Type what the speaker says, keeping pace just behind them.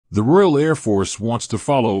The Royal Air Force wants to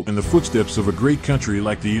follow in the footsteps of a great country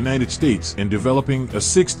like the United States in developing a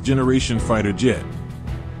sixth-generation fighter jet.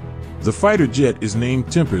 The fighter jet is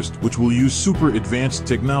named Tempest, which will use super advanced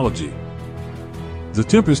technology. The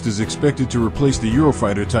Tempest is expected to replace the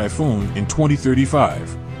Eurofighter Typhoon in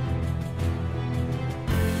 2035.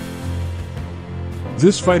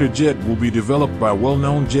 This fighter jet will be developed by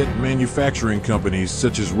well-known jet manufacturing companies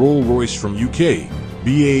such as Rolls-Royce from UK,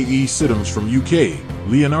 BAE Systems from UK,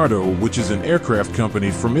 Leonardo, which is an aircraft company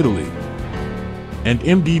from Italy, and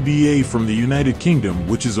MBDA from the United Kingdom,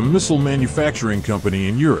 which is a missile manufacturing company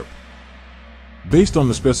in Europe. Based on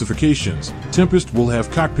the specifications, Tempest will have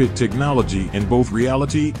cockpit technology in both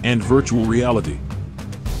reality and virtual reality.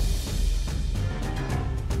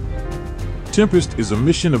 Tempest is a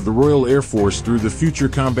mission of the Royal Air Force through the Future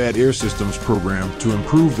Combat Air Systems program to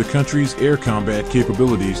improve the country's air combat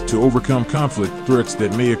capabilities to overcome conflict threats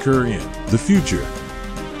that may occur in the future.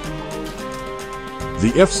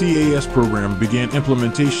 The FCAS program began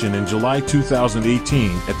implementation in July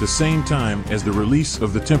 2018 at the same time as the release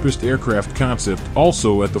of the Tempest aircraft concept,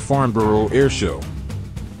 also at the Farnborough Air Show.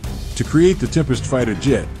 To create the Tempest fighter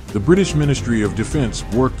jet, the British Ministry of Defence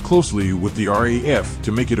worked closely with the RAF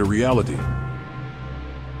to make it a reality.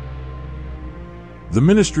 The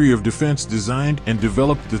Ministry of Defence designed and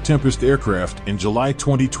developed the Tempest aircraft in July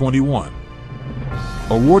 2021,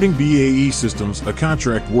 awarding BAE Systems a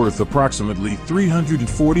contract worth approximately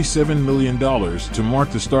 $347 million to mark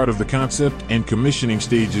the start of the concept and commissioning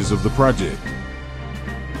stages of the project.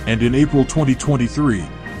 And in April 2023,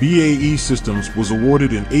 BAE Systems was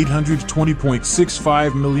awarded an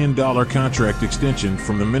 $820.65 million contract extension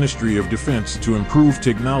from the Ministry of Defense to improve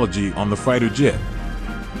technology on the fighter jet.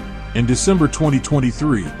 In December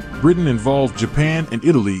 2023, Britain involved Japan and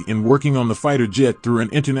Italy in working on the fighter jet through an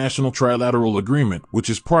international trilateral agreement, which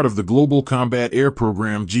is part of the Global Combat Air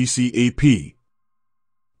Program (GCAP).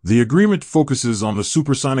 The agreement focuses on the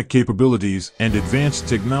supersonic capabilities and advanced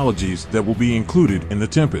technologies that will be included in the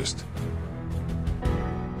Tempest.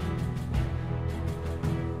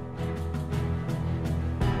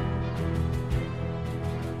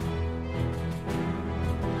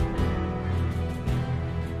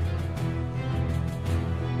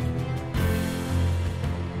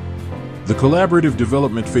 The collaborative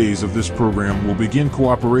development phase of this program will begin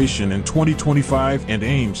cooperation in 2025 and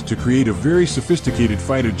aims to create a very sophisticated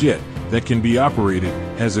fighter jet that can be operated,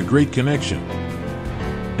 has a great connection,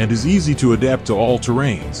 and is easy to adapt to all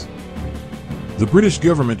terrains. The British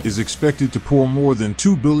government is expected to pour more than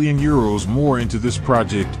 €2 billion more into this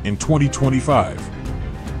project in 2025.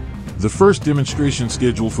 The first demonstration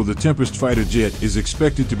schedule for the Tempest fighter jet is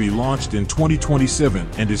expected to be launched in 2027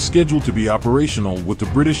 and is scheduled to be operational with the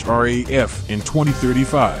British RAF in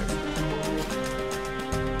 2035.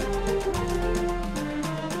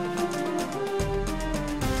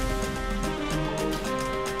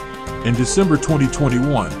 In December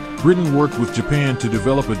 2021, Britain worked with Japan to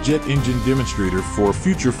develop a jet engine demonstrator for a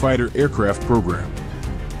future fighter aircraft program.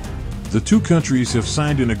 The two countries have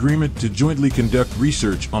signed an agreement to jointly conduct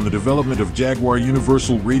research on the development of Jaguar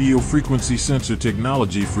Universal Radio Frequency Sensor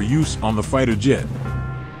technology for use on the fighter jet.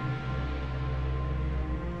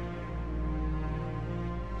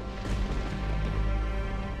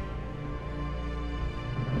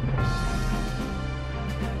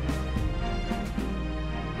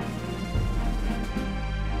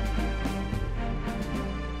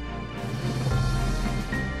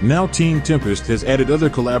 Now Team Tempest has added other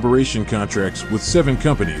collaboration contracts with 7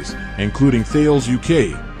 companies, including Thales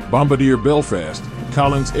UK, Bombardier Belfast,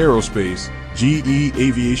 Collins Aerospace, GE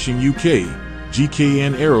Aviation UK,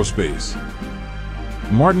 GKN Aerospace,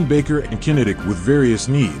 Martin Baker and Kinetic with various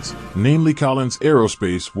needs, namely Collins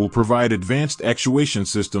Aerospace will provide advanced actuation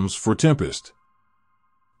systems for Tempest.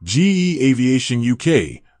 GE Aviation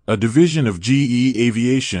UK, a division of GE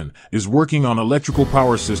Aviation, is working on electrical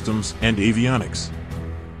power systems and avionics.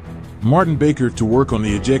 Martin Baker to work on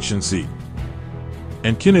the ejection seat,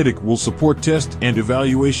 and Kinetic will support test and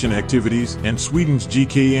evaluation activities, and Sweden's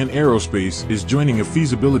GKN Aerospace is joining a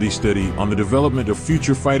feasibility study on the development of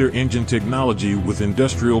future fighter engine technology with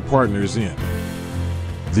industrial partners in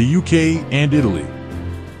the UK and Italy.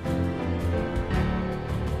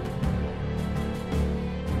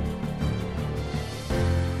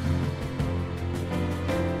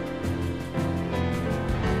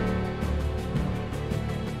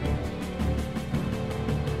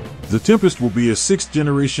 The Tempest will be a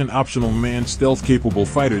 6th-generation optional manned stealth-capable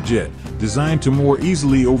fighter jet, designed to more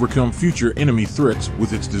easily overcome future enemy threats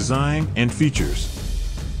with its design and features.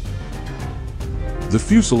 The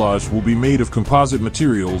fuselage will be made of composite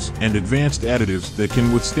materials and advanced additives that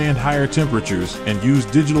can withstand higher temperatures and use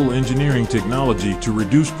digital engineering technology to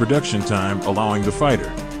reduce production time, allowing the fighter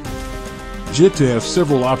jet to have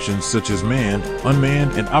several options such as manned,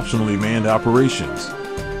 unmanned, and optionally manned operations.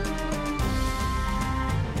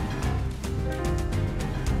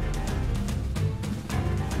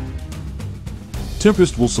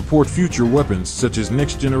 Tempest will support future weapons such as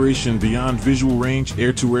next-generation beyond visual range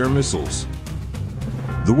air-to-air missiles.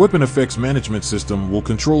 The Weapon Effects Management System will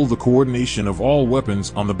control the coordination of all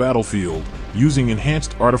weapons on the battlefield using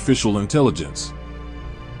enhanced artificial intelligence.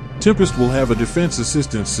 Tempest will have a defense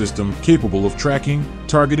assistance system capable of tracking,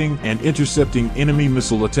 targeting, and intercepting enemy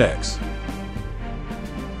missile attacks.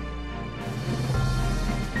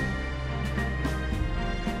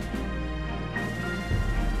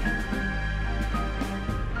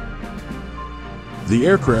 The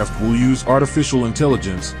aircraft will use artificial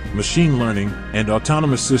intelligence, machine learning, and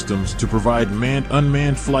autonomous systems to provide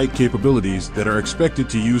manned-unmanned flight capabilities that are expected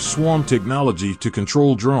to use swarm technology to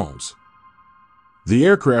control drones. The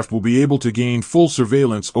aircraft will be able to gain full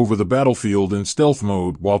surveillance over the battlefield in stealth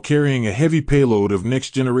mode while carrying a heavy payload of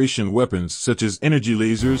next-generation weapons such as energy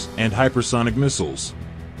lasers and hypersonic missiles.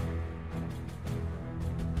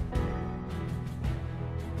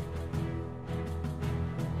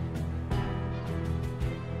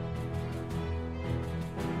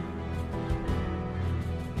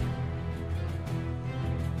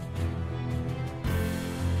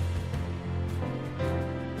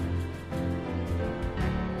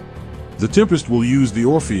 The Tempest will use the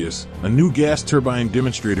Orpheus, a new gas turbine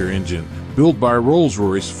demonstrator engine built by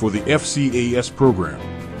Rolls-Royce for the FCAS program.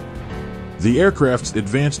 The aircraft's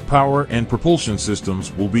advanced power and propulsion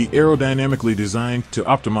systems will be aerodynamically designed to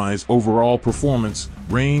optimize overall performance,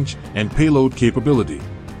 range, and payload capability.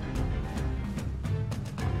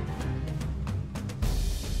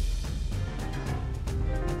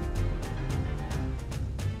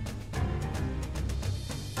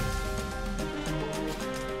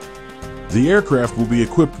 The aircraft will be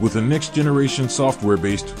equipped with a next-generation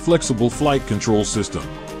software-based flexible flight control system.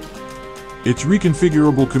 Its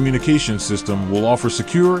reconfigurable communication system will offer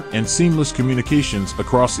secure and seamless communications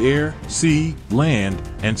across air, sea, land,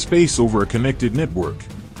 and space over a connected network.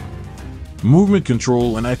 Movement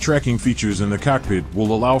control and eye tracking features in the cockpit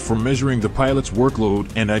will allow for measuring the pilot's workload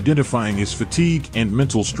and identifying his fatigue and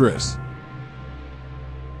mental stress.